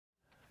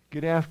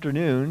Good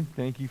afternoon.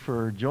 Thank you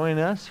for joining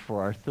us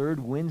for our third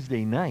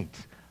Wednesday night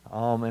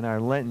in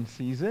our Lenten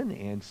season.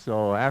 And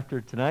so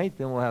after tonight,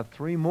 then we'll have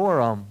three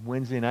more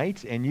Wednesday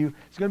nights. And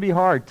it's going to be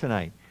hard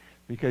tonight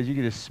because you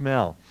get a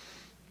smell.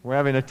 We're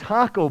having a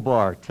taco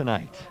bar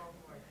tonight.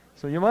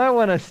 So you might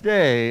want to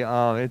stay.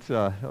 It's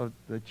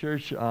the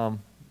church of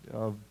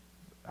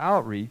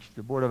outreach,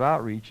 the Board of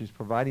Outreach is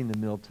providing the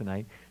meal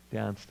tonight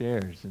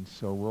downstairs. And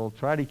so we'll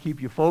try to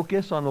keep you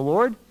focused on the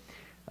Lord.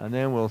 And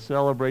then we'll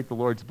celebrate the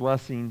Lord's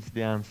blessings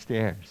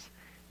downstairs.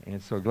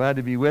 And so glad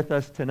to be with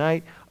us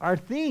tonight. Our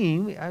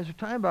theme, as we're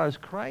talking about, is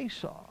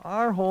Christ,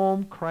 our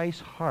home,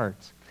 Christ's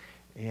hearts.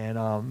 And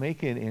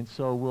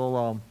so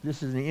we'll,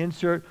 this is an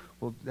insert.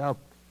 That'll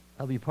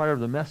be part of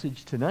the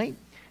message tonight.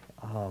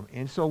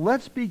 And so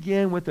let's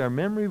begin with our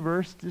memory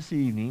verse this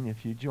evening,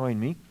 if you join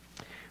me.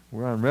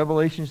 We're on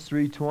Revelation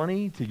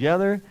 3:20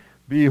 together.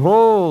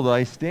 Behold,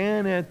 I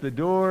stand at the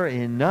door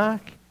and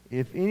knock.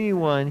 If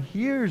anyone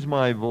hears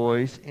my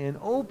voice and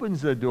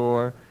opens the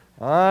door,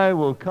 I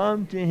will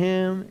come to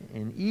him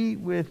and eat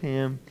with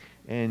him,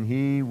 and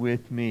he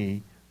with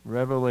me.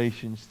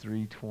 Revelations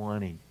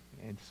 3:20.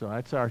 And so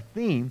that's our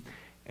theme.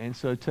 And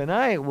so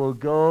tonight we'll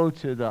go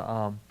to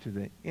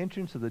the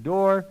entrance of the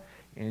door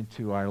and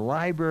to our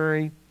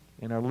library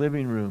and our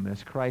living room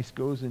as Christ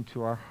goes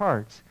into our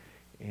hearts.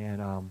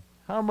 And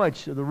how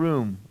much of the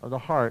room of the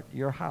heart,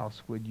 your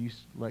house, would you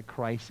let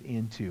Christ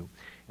into?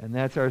 And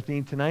that's our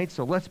theme tonight.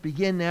 So let's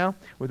begin now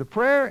with a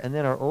prayer and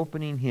then our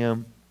opening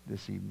hymn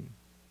this evening.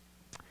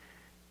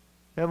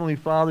 Heavenly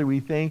Father, we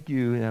thank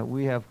you that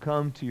we have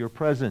come to your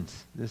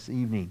presence this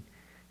evening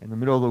in the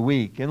middle of the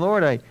week. And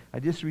Lord, I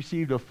just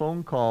received a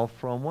phone call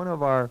from one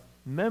of our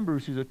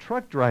members who's a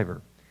truck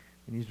driver.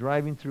 And he's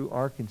driving through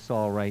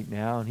Arkansas right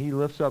now. And he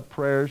lifts up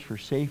prayers for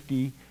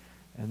safety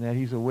and that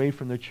he's away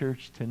from the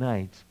church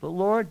tonight. But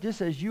Lord,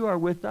 just as you are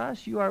with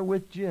us, you are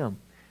with Jim.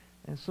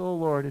 And so,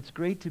 Lord, it's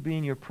great to be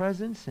in your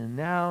presence. And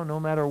now, no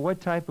matter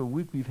what type of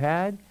week we've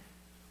had,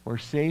 we're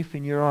safe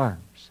in your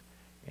arms.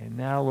 And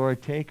now,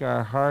 Lord, take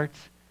our hearts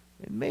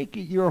and make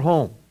it your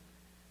home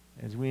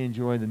as we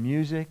enjoy the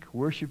music,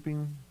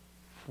 worshiping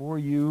for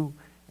you,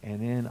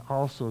 and then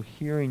also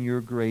hearing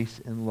your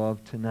grace and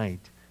love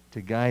tonight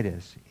to guide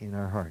us in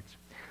our hearts.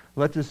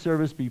 Let this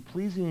service be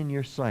pleasing in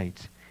your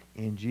sight.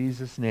 In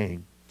Jesus'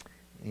 name,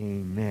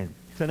 amen.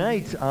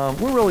 Tonight,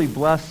 we're really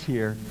blessed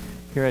here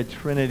at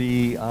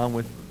Trinity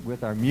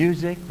with our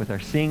music, with our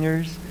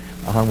singers,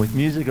 with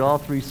music all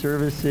three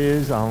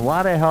services, a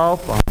lot of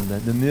help on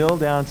the meal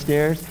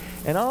downstairs,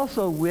 and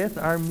also with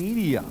our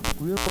media.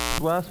 We're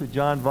blessed with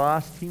John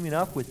Voss teaming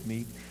up with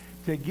me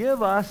to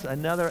give us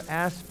another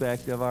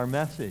aspect of our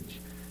message.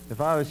 If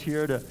I was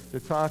here to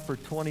talk for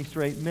 20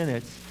 straight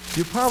minutes,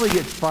 you'd probably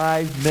get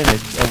 5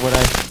 minutes of what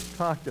I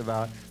talked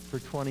about for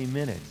 20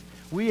 minutes.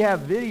 We have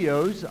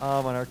videos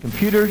on our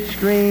computer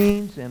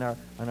screens and on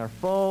our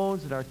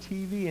phones and our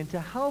TV, and to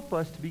help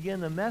us to begin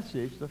the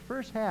message, the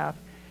first half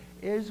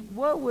is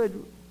what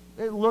would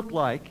it look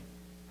like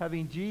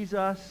having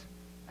Jesus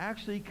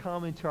actually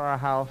come into our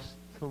house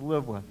to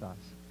live with us.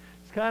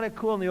 It's kind of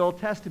cool in the Old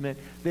Testament.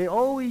 God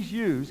always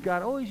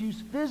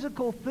used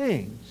physical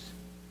things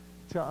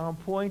to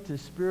point to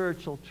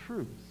spiritual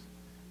truths.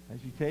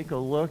 As you take a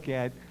look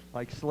at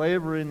like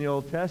slavery in the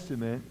Old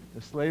Testament,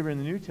 the slavery in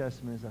the New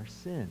Testament is our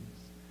sins.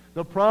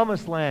 The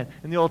promised land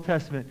in the Old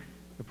Testament,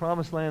 the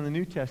promised land in the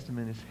New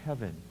Testament is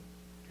heaven.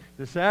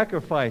 The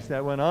sacrifice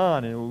that went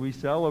on, and we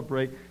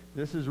celebrate,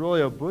 this is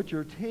really a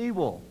butcher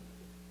table.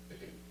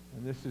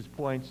 And this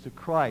points to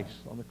Christ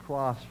on the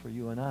cross for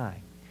you and I.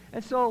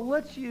 And so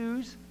let's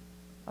use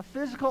a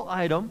physical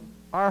item,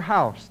 our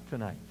house,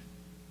 tonight.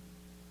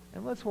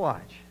 And let's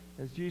watch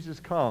as Jesus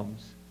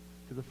comes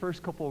to the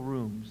first couple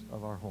rooms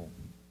of our home.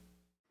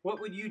 What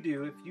would you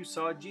do if you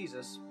saw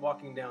Jesus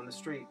walking down the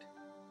street?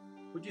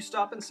 Would you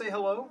stop and say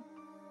hello?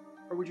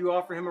 Or would you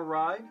offer him a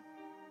ride?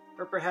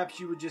 Or perhaps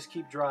you would just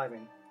keep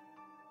driving?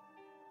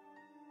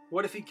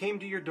 What if he came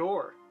to your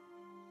door?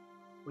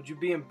 Would you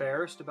be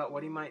embarrassed about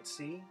what he might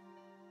see?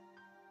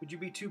 Would you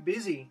be too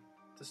busy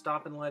to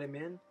stop and let him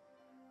in?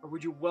 Or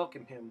would you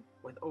welcome him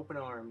with open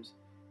arms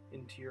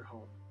into your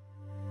home?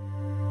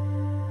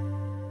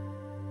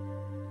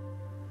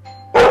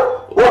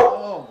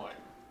 Oh my,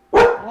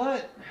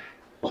 what?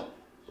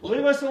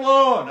 Leave us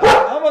alone.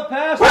 I'm a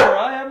pastor.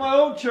 I have my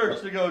own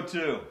church to go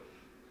to.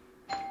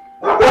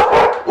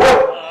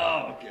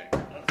 Oh, okay.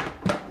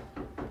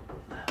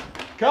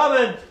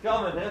 Coming.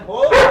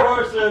 Hold your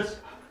horses.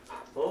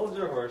 Hold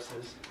your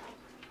horses.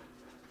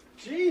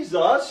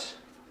 Jesus,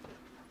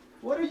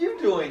 what are you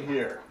doing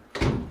here?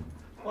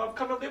 Well, I've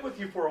come to live with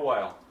you for a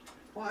while.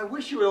 Well, I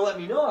wish you would have let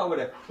me know. I would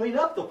have cleaned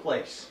up the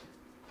place.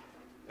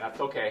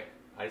 That's okay.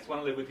 I just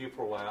want to live with you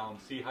for a while and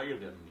see how you're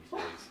living these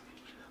days.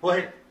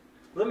 Wait,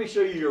 let me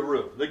show you your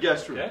room, the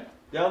guest room. Okay.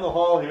 Down the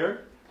hall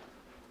here.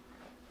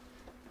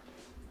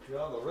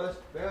 Down the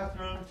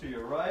bathroom to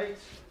your right.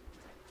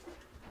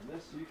 And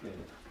this you can.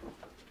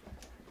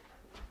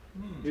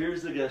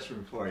 Here's the guest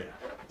room for you.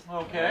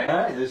 Okay. All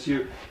right, this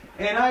you.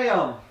 And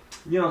I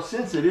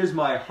since it is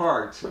my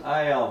heart,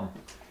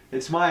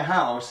 it's my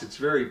house. It's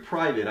very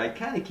private. I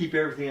kind of keep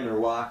everything under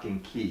lock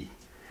and key.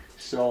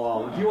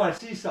 So if you want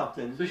to see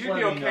something, So just you'd let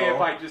be me okay know.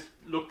 if I just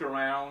looked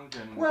around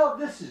and... Well,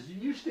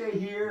 you stay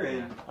here,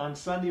 and Yeah. on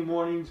Sunday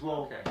mornings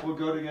we'll Okay.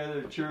 go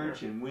together to church,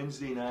 Sure. and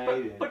Wednesday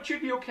night. But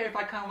you'd be okay if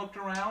I kind of looked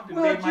around and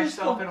Well, made just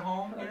myself a- at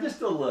home here?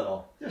 Just a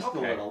little, just Okay.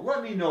 a little.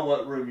 Let me know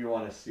what room you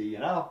want to see,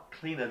 and I'll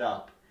clean it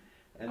up.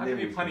 And I'll then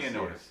give you we plenty can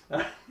of see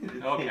notice.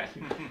 it. Okay.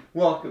 Thank you.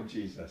 Welcome,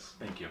 Jesus.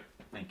 Thank you.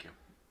 Thank you.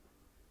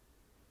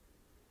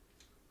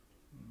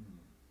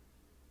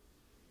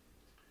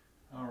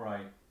 All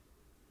right.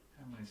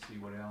 I'm going to see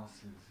what else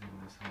is in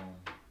this home.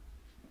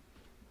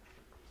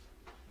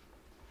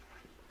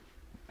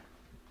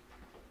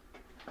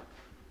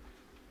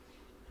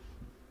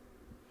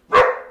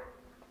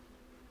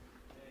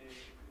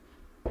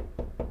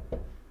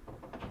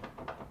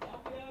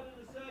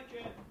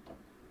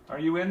 Are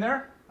you in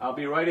there? I'll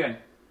be right in.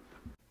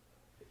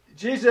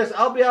 Jesus,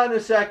 I'll be out in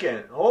a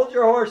second. Hold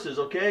your horses,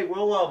 okay?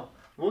 We'll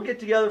get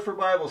together for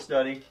Bible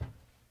study.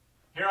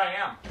 Here I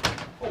am.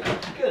 Oh my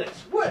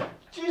goodness! What,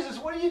 Jesus?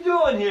 What are you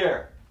doing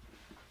here?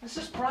 This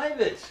is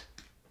private.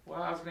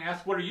 Well, I was going to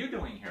ask, what are you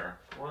doing here?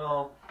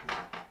 Well,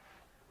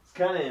 it's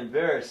kind of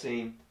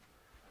embarrassing.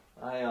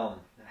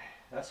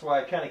 That's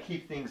why I kind of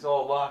keep things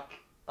all locked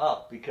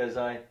up, because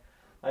I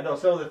know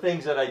some of the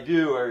things that I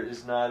do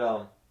is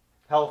not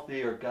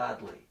healthy or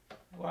godly.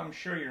 Well, I'm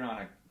sure you're on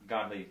a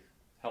godly,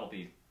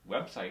 healthy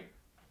website,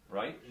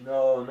 right?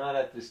 No, not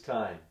at this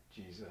time,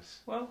 Jesus.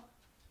 Well,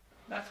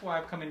 that's why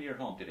I've come into your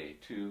home today,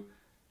 to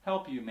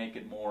help you make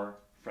it more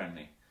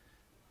friendly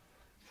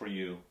for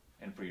you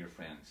and for your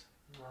friends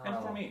and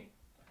for Wow. me.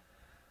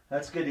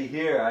 That's good to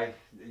hear.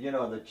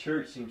 The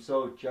church seems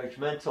so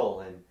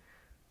judgmental, and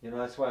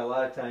that's why a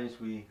lot of times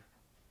we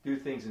do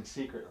things in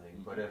secretly.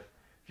 But if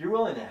you're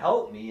willing to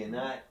help me and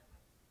not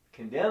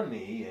condemn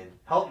me and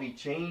help me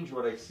change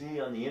what I see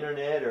on the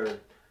internet or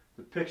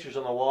the pictures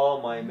on the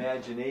wall, my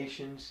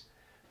imaginations,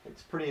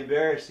 it's pretty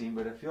embarrassing.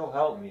 But if you'll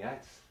help me,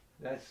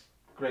 that's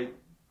great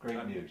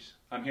news.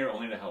 I'm here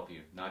only to help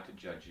you, not to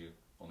judge you,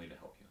 only to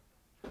help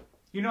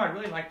you. I'd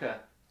really like to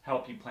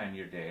help you plan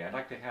your day. I'd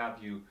like to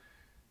have you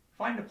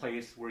find a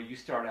place where you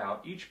start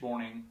out each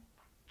morning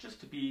just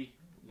to be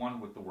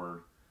one with the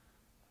Word.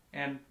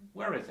 And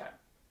where is that?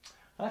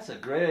 That's a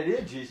great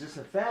idea, Jesus.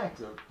 In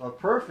fact, a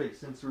perfect,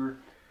 since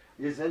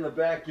is in the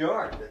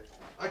backyard.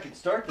 I could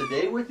start the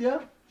day with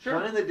you. Sure.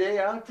 Plan the day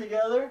out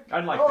together.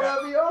 I'd like that. that.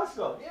 That'd be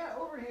awesome. Yeah,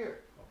 over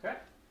here. Okay.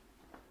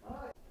 All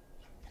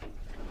right.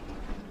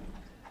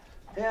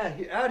 Yeah,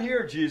 out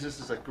here, Jesus,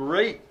 is a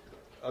great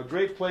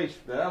place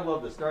that I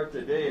love to start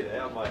the day. To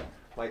have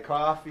my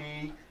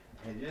coffee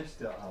and just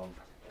to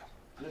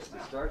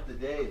start the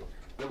day.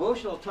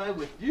 Devotional time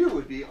with you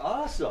would be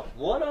awesome.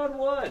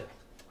 One-on-one.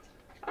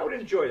 I would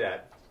enjoy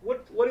that.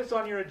 What is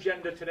on your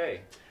agenda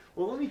today?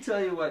 Well, let me tell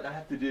you what I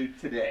have to do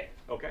today.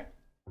 Okay.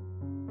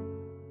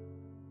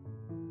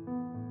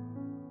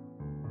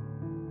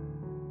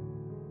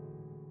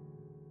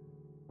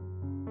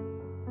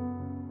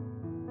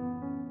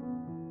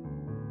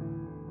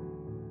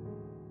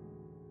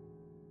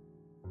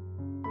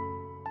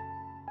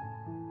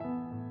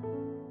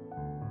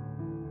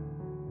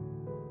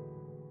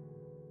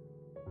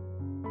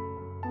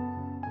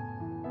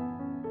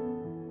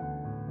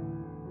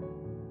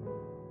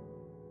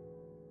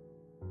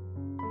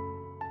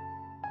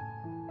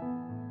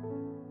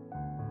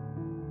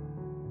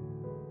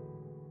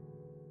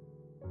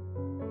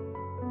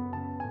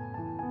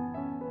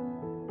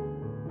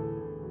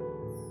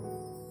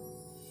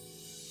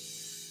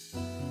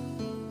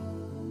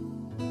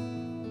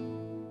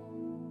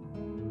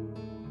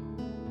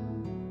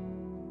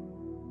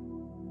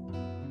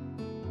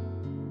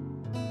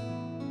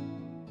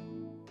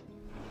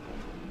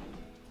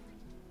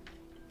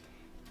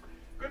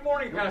 Good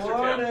morning, Good Pastor Tim.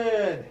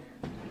 morning.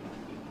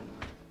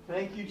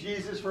 Thank you,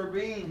 Jesus, for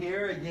being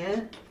here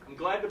again. I'm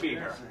glad to be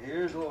here. So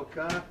here's a little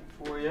coffee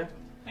for you.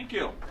 Thank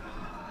you.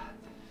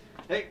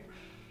 Hey,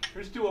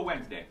 Here's to a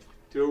Wednesday.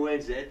 to a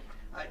Wednesday.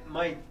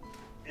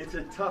 It's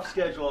a tough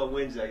schedule on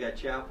Wednesday. I got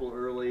chapel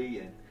early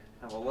and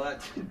have a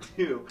lot to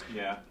do.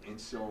 Yeah. And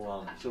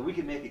so we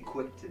can make it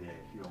quick today,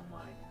 if you don't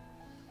mind.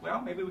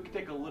 Well, maybe we could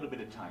take a little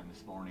bit of time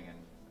this morning and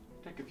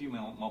take a few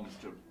moments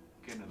to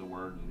get into the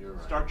Word and You're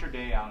right. start your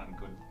day out in a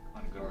good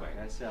way.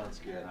 That sounds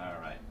good. All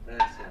right. That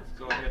sounds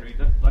Go ahead, Reed.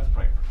 Let's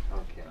pray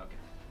first. Okay. Okay.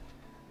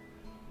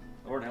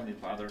 Lord Heavenly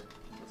Father,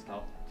 let's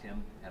help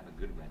Tim have a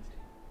good Wednesday.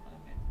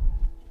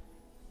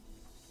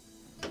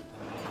 Amen.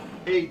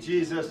 Hey,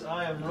 Jesus,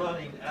 I am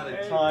running out of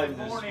Hey, time good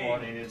this morning.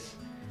 morning.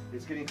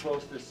 It's getting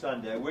close to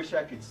Sunday. I wish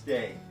I could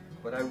stay,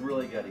 but I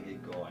really got to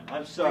get going.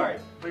 I'm sorry.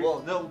 Please.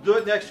 Well, no, do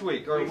it next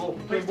week, or we'll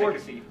Please more,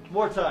 take a seat.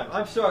 more time.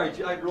 I'm sorry.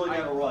 I really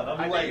got to run.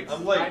 I'm late.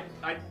 I'm late.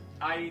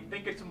 I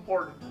think it's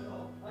important.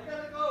 I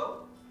gotta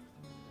go.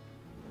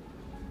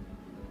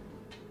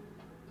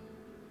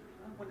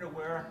 I wonder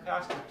where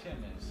Pastor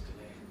Tim is today.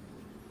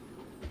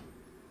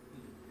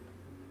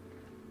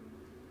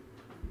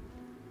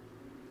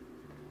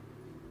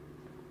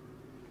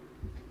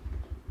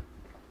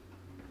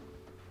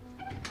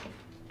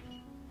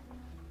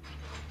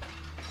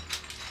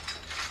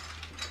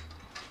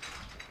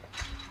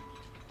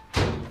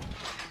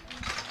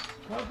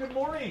 Well, good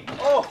morning.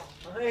 Oh,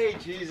 hey,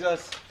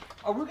 Jesus.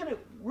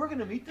 We're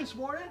gonna meet this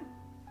morning?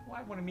 Well,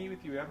 I want to meet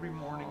with you every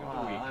morning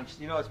of the week.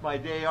 It's my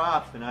day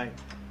off, and I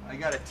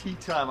got a tea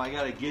time I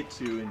got to get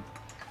to in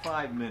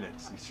 5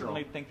 minutes. I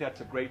certainly think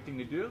that's a great thing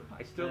to do.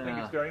 I still think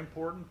it's very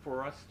important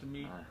for us to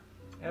meet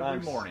every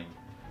morning.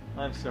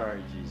 I'm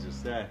sorry,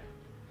 Jesus. That.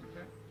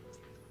 Okay.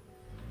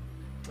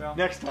 Well,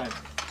 next time.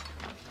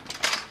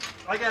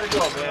 I gotta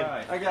go, man.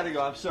 Right. I gotta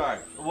go. I'm sorry.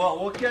 Well,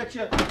 we'll catch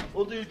you.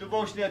 We'll do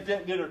devotion at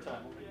dinner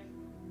time.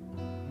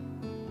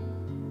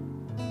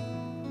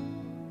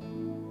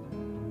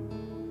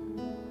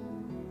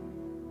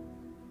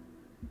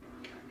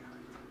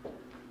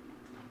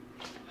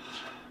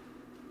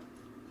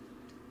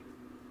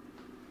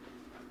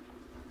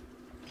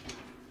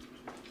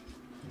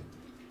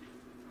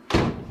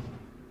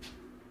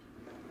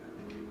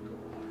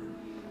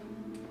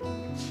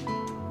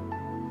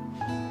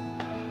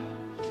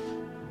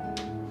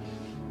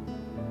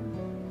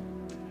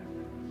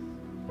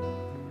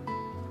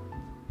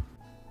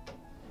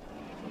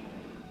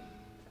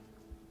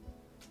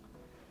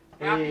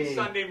 Happy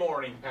Sunday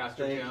morning,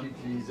 Pastor Tim. Thank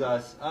you,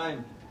 Jesus.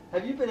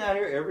 Have you been out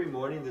here every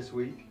morning this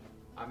week?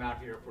 I'm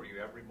out here for you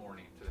every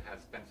morning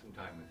to spend some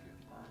time with you.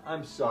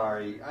 I'm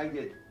sorry.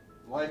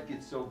 Life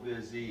gets so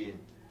busy, and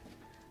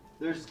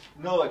there's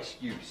no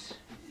excuse.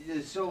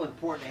 It's so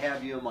important to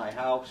have you in my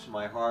house,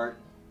 my heart,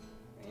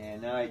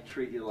 and now I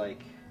treat you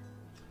like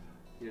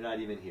you're not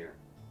even here.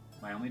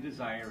 My only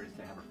desire is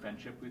to have a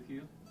friendship with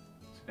you,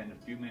 spend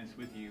a few minutes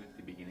with you at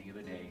the beginning of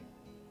the day,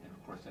 and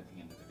of course at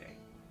the end of the day.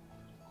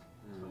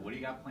 So what do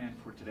you got planned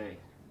for today?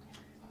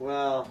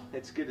 Well,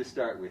 it's good to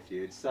start with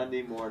you. It's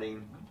Sunday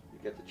morning.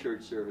 You got the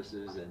church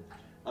services, and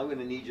I'm going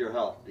to need your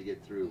help to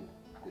get through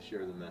to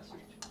share the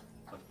message.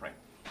 Let's pray.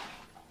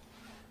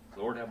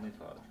 Lord Heavenly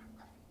Father.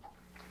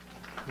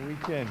 We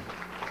can.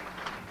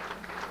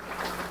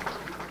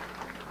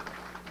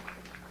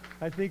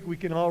 I think we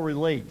can all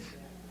relate.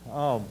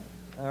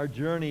 Our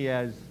journey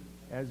as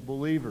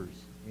believers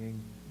and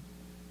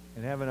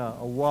having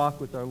a walk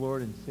with our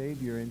Lord and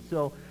Savior. And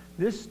so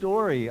this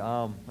story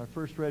I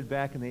first read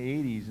back in the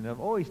 80s, and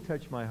I've always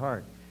touched my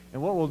heart.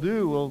 And what we'll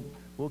do,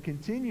 we'll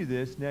continue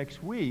this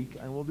next week,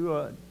 and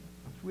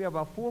we have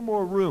about 4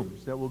 more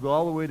rooms that will go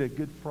all the way to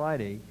Good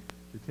Friday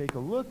to take a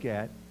look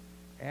at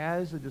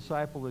as a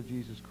disciple of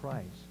Jesus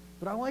Christ.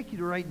 But I'd like you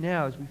to right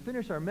now, as we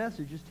finish our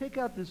message, just take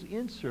out this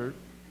insert,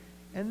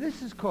 and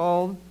this is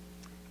called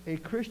A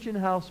Christian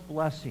House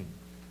Blessing.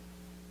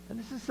 And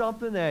this is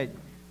something that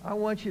I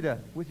want you to,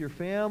 with your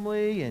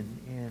family and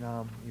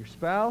your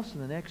spouse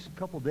in the next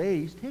couple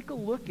days, take a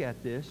look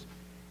at this.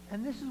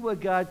 And this is what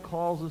God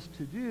calls us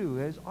to do,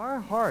 as our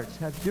hearts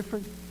have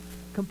different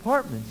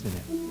compartments in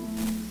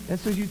it. And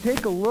so you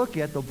take a look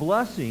at the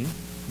blessing,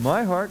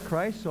 my heart,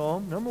 Christ's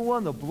home. Number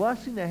 1, the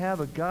blessing to have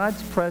a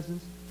God's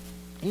presence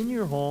in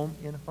your home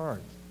and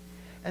heart.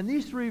 And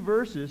these 3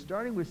 verses,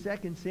 starting with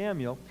 2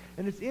 Samuel,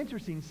 and it's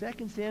interesting,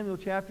 2 Samuel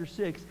chapter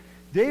 6,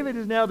 David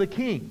is now the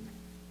king.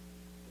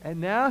 And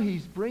now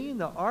he's bringing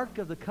the Ark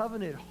of the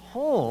Covenant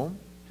home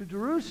to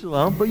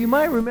Jerusalem. But you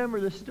might remember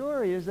the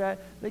story is that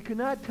they could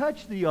not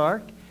touch the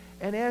Ark.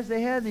 And as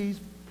they had these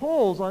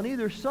poles on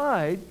either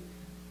side,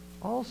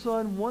 all of a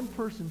sudden one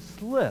person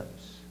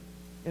slips.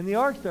 And the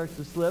Ark starts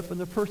to slip, and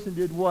the person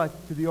did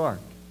what to the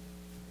Ark?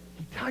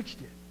 He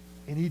touched it,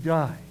 and he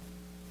died.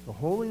 The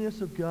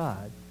holiness of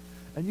God.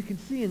 And you can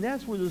see, and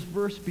that's where this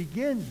verse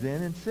begins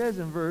then, and says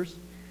in verse,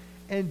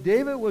 and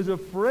David was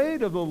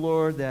afraid of the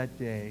Lord that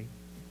day.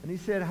 And he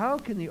said, how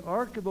can the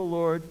ark of the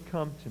Lord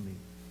come to me?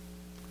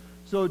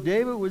 So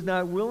David was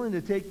not willing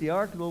to take the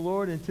ark of the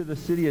Lord into the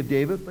city of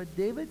David, but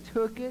David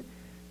took it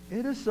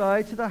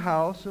aside to the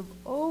house of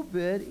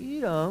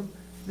Obed-Edom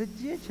the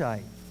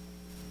Gittite.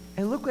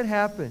 And look what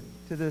happened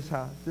to this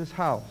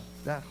house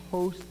that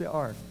hosts the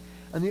ark.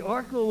 And the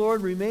ark of the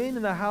Lord remained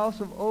in the house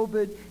of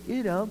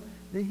Obed-Edom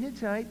the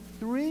Hittite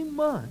 3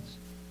 months.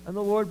 And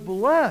the Lord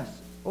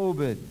blessed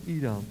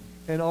Obed-Edom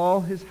and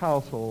all his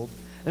household.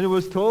 And it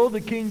was told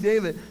to King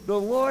David, the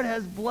Lord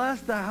has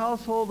blessed the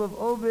household of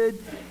Obed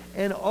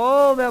and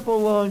all that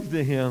belongs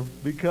to him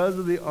because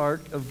of the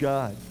ark of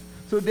God.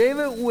 So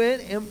David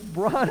went and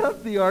brought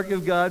up the ark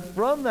of God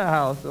from the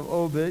house of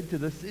Obed to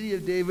the city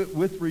of David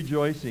with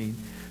rejoicing.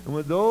 And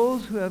with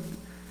those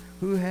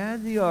who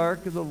had the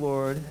ark of the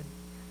Lord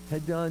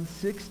had done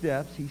 6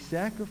 steps, he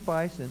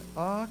sacrificed an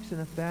ox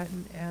and a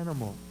fattened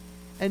animal.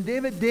 And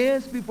David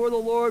danced before the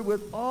Lord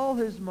with all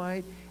his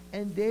might,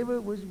 and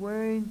David was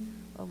wearing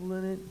a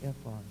linen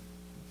ephod.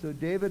 So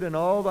David and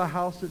all the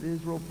house of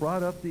Israel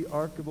brought up the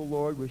ark of the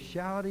Lord with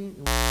shouting and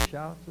with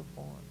shouts of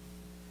horn.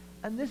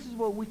 And this is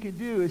what we can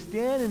do, is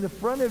stand in the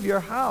front of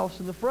your house,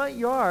 in the front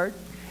yard,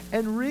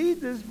 and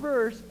read this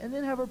verse, and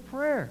then have a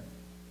prayer.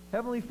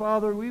 Heavenly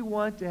Father, we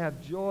want to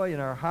have joy in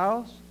our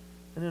house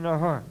and in our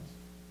hearts.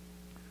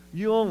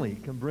 You only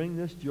can bring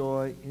this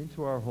joy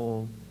into our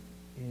home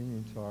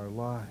and into our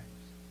lives.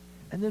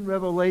 And then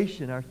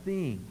Revelation, our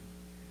theme,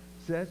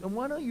 says, and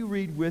why don't you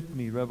read with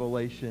me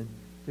Revelation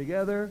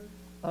together?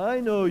 I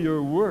know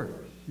your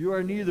works. You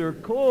are neither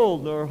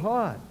cold nor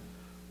hot.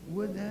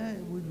 would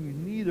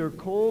be neither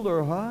cold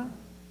or hot?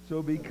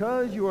 So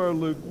because you are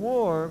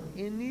lukewarm,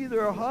 and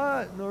neither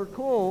hot nor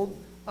cold,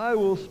 I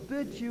will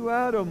spit you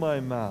out of my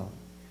mouth.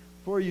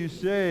 For you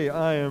say,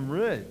 I am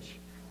rich,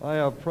 I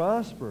have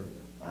prospered,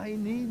 I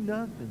need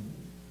nothing,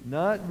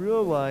 not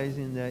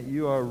realizing that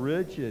you are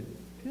wretched,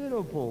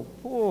 pitiful,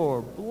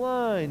 poor,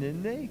 blind,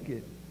 and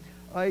naked.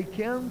 I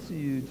counsel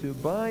you to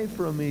buy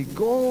from me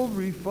gold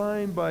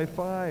refined by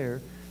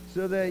fire,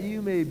 so that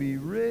you may be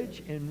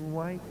rich in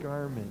white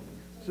garment,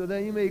 so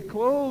that you may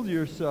clothe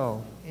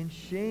yourself, and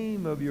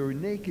shame of your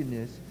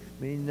nakedness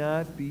may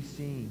not be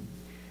seen.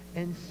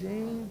 And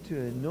saying to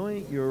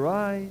anoint your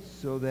eyes,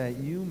 so that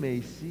you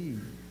may see.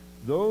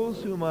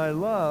 Those whom I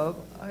love,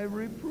 I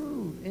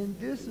reprove and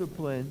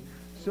discipline,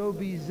 so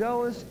be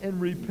zealous and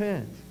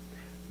repent.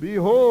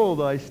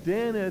 Behold, I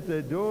stand at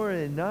the door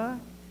and knock.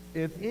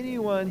 If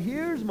anyone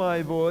hears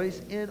my voice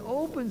and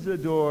opens the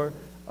door,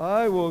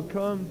 I will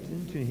come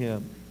into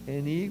him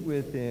and eat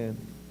with him,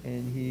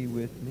 and he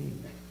with me.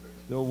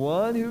 The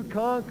one who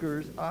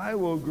conquers, I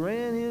will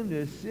grant him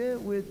to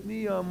sit with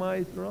me on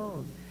my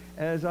throne,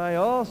 as I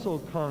also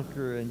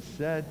conquer and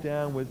sat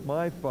down with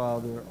my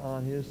Father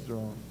on his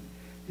throne.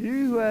 He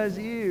who has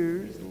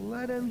ears,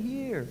 let him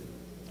hear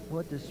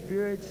what the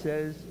Spirit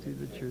says to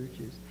the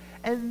churches.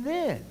 And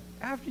then,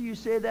 after you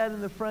say that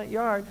in the front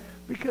yard,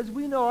 because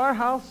we know our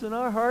house and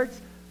our hearts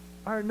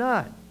are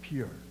not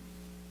pure.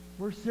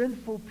 We're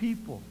sinful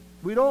people.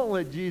 We don't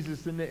let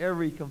Jesus into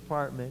every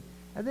compartment.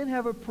 And then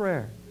have a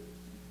prayer.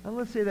 And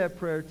let's say that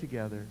prayer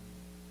together.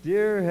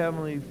 Dear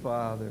Heavenly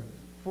Father,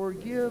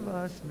 forgive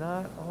us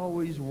not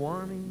always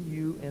wanting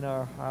you in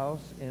our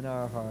house and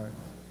our hearts.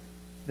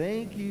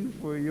 Thank you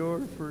for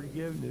your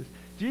forgiveness.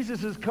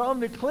 Jesus has come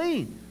to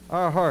clean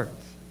our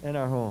hearts and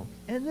our homes.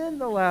 And then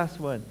the last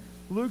one,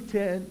 Luke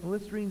 10.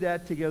 Let's read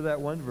that together, that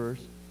one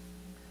verse.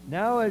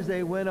 Now as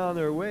they went on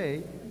their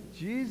way,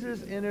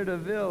 Jesus entered a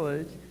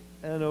village,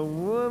 and a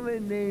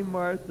woman named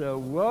Martha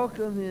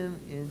welcomed him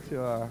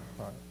into our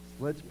hearts.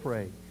 Let's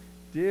pray.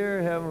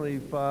 Dear Heavenly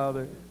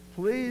Father,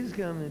 please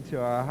come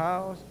into our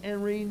house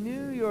and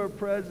renew your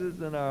presence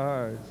in our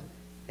hearts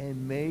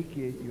and make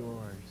it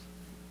yours.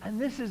 And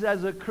this is,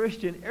 as a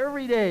Christian,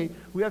 every day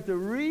we have to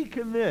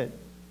recommit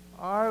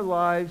our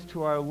lives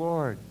to our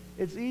Lord.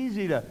 It's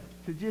easy to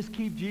just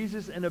keep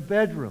Jesus in a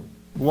bedroom,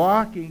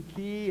 lock and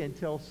key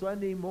until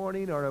Sunday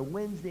morning or a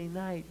Wednesday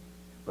night.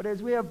 But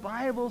as we have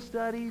Bible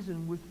studies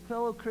and with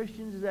fellow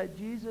Christians, is that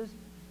Jesus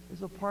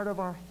is a part of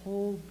our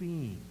whole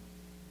being.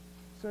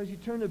 So as you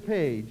turn the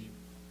page,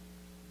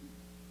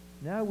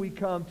 now we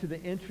come to the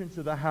entrance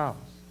of the house.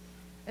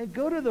 And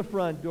go to the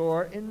front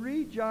door and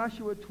read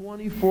Joshua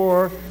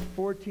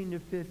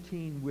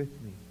 24:14-15 with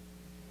me.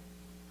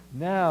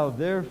 Now,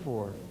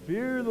 therefore,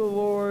 fear the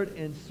Lord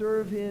and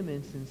serve him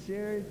in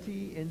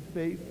sincerity and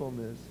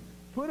faithfulness.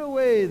 Put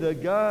away the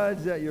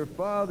gods that your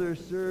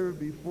fathers served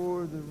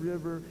before the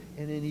river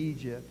and in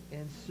Egypt,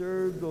 and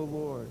serve the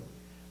Lord.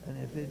 And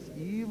if it's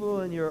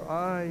evil in your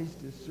eyes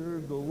to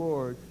serve the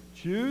Lord,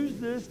 choose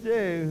this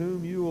day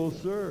whom you will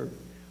serve,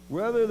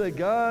 whether the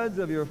gods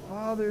of your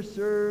fathers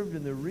served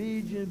in the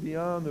region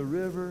beyond the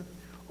river,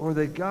 or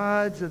the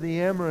gods of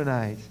the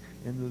Amorites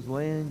in whose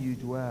land you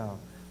dwell.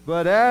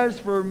 But as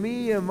for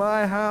me and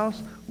my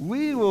house,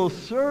 we will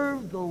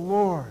serve the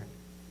Lord.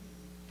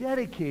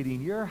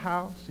 Dedicating your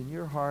house and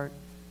your heart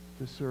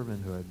to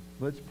servanthood.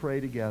 Let's pray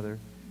together.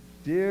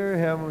 Dear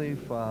Heavenly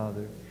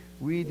Father,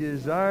 we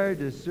desire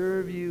to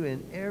serve you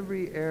in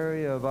every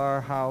area of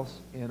our house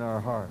and our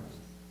hearts.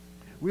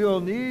 We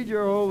will need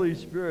your Holy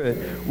Spirit,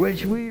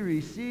 which we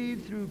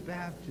receive through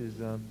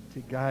baptism, to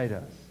guide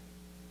us.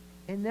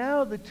 And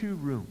now the two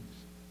rooms,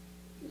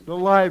 the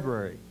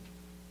library,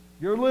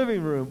 your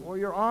living room, or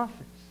your office.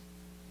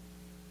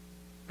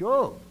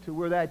 Go to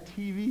where that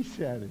TV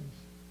set is,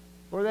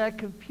 or that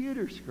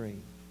computer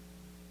screen.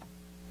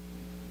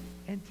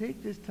 And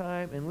take this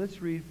time and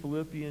let's read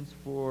Philippians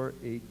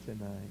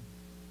 4:8-9.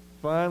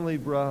 Finally,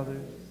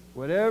 brothers,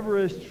 whatever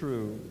is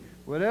true,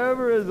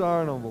 whatever is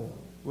honorable,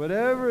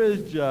 whatever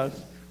is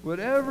just,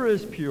 whatever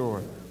is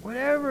pure,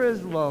 whatever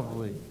is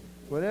lovely,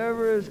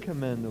 whatever is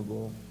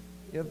commendable,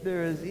 if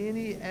there is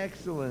any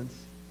excellence,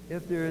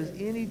 if there is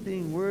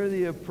anything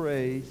worthy of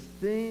praise,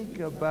 think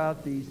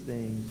about these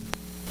things.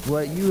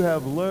 What you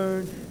have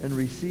learned and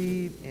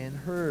received and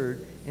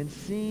heard and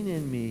seen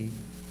in me,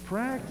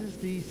 practice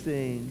these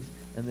things,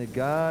 and the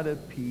God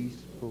of peace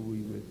will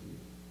be with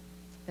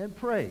you. And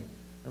pray.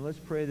 And let's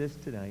pray this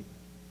tonight.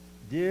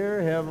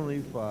 Dear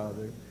Heavenly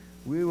Father,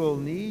 we will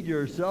need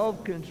your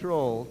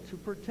self-control to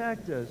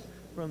protect us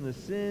from the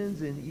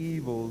sins and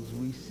evils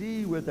we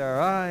see with our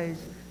eyes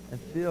and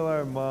fill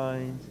our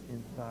minds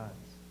and thoughts.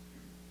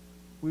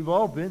 We've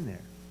all been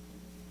there.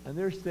 And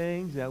there's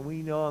things that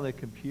we know on the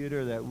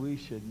computer that we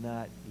should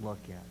not look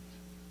at.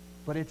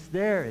 But it's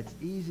there. It's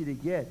easy to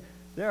get.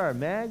 There are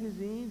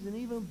magazines and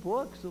even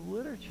books of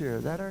literature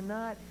that are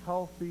not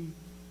healthy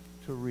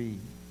to read.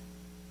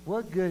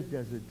 What good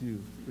does it do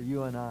for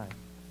you and I?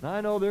 Now,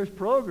 I know there's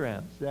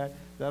programs that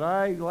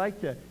I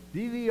like to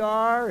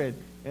DVR,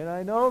 and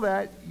I know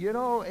that,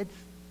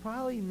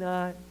 probably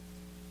not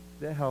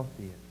the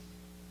healthiest.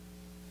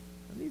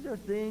 And these are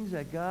things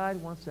that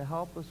God wants to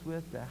help us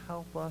with, to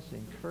help us,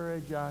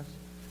 encourage us,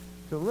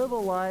 to live a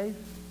life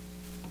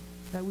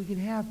that we can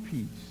have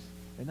peace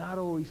and not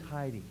always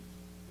hiding.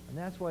 And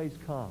that's why he's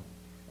come.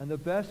 And the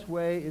best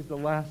way is the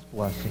last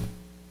blessing,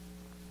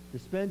 to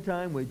spend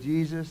time with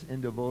Jesus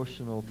in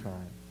devotional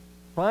time.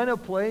 Find a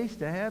place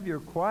to have your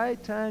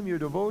quiet time, your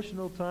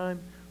devotional time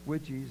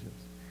with Jesus.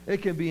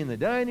 It can be in the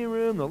dining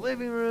room, the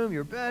living room,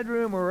 your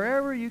bedroom, or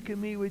wherever you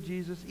can meet with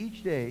Jesus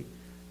each day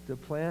to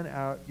plan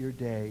out your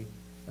day.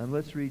 And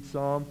let's read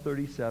Psalm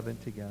 37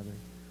 together.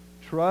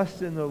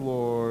 Trust in the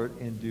Lord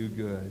and do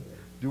good.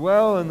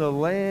 Dwell in the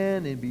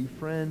land and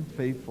befriend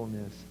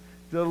faithfulness.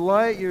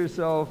 Delight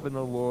yourself in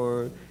the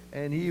Lord,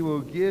 and he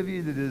will give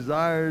you the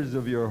desires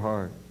of your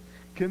heart.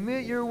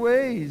 Commit your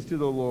ways to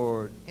the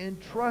Lord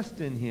and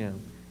trust in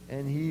him,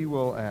 and he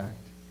will act.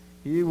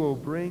 He will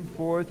bring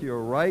forth your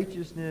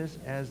righteousness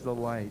as the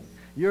light,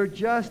 your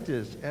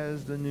justice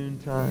as the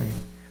noontime.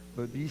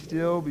 But be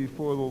still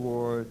before the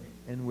Lord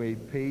and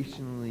wait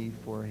patiently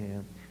for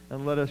him.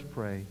 And let us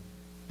pray.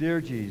 Dear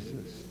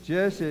Jesus,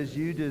 just as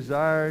you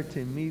desire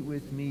to meet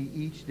with me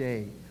each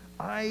day,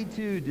 I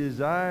too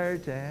desire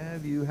to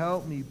have you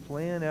help me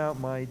plan out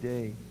my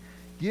day.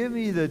 Give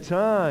me the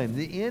time,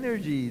 the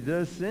energy,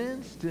 the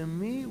sense to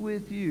meet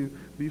with you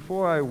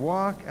before I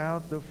walk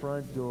out the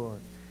front door.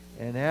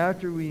 And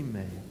after we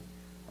meet,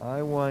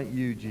 I want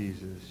you,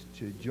 Jesus,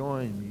 to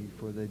join me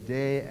for the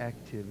day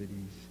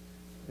activities.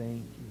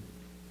 Thank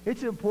you.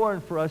 It's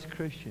important for us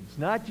Christians,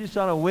 not just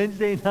on a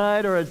Wednesday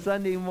night or a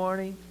Sunday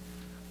morning,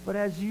 but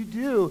as you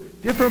do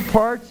different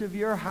parts of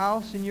your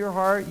house and your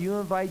heart, you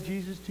invite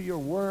Jesus to your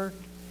work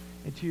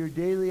and to your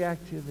daily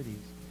activities.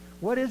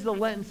 What is the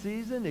Lenten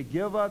season? To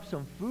give up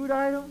some food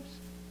items?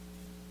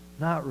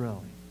 Not really.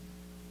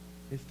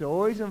 It's to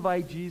always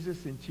invite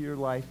Jesus into your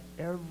life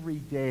every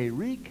day.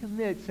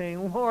 Recommit,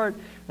 saying, Lord,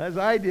 as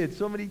I did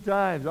so many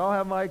times, I'll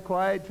have my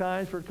quiet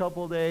times for a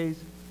couple of days,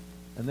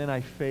 and then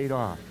I fade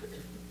off.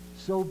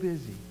 So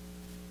busy.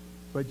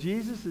 But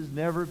Jesus is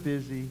never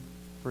busy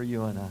for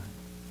you and I.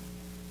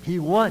 He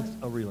wants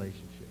a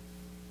relationship.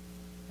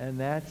 And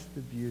that's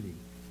the beauty.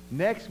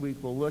 Next week,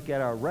 we'll look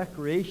at our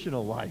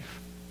recreational life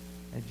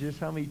and just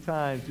how many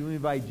times do we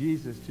invite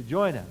Jesus to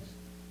join us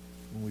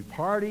when we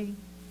party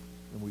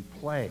and we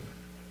play.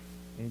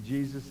 In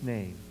Jesus'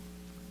 name,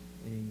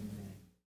 amen.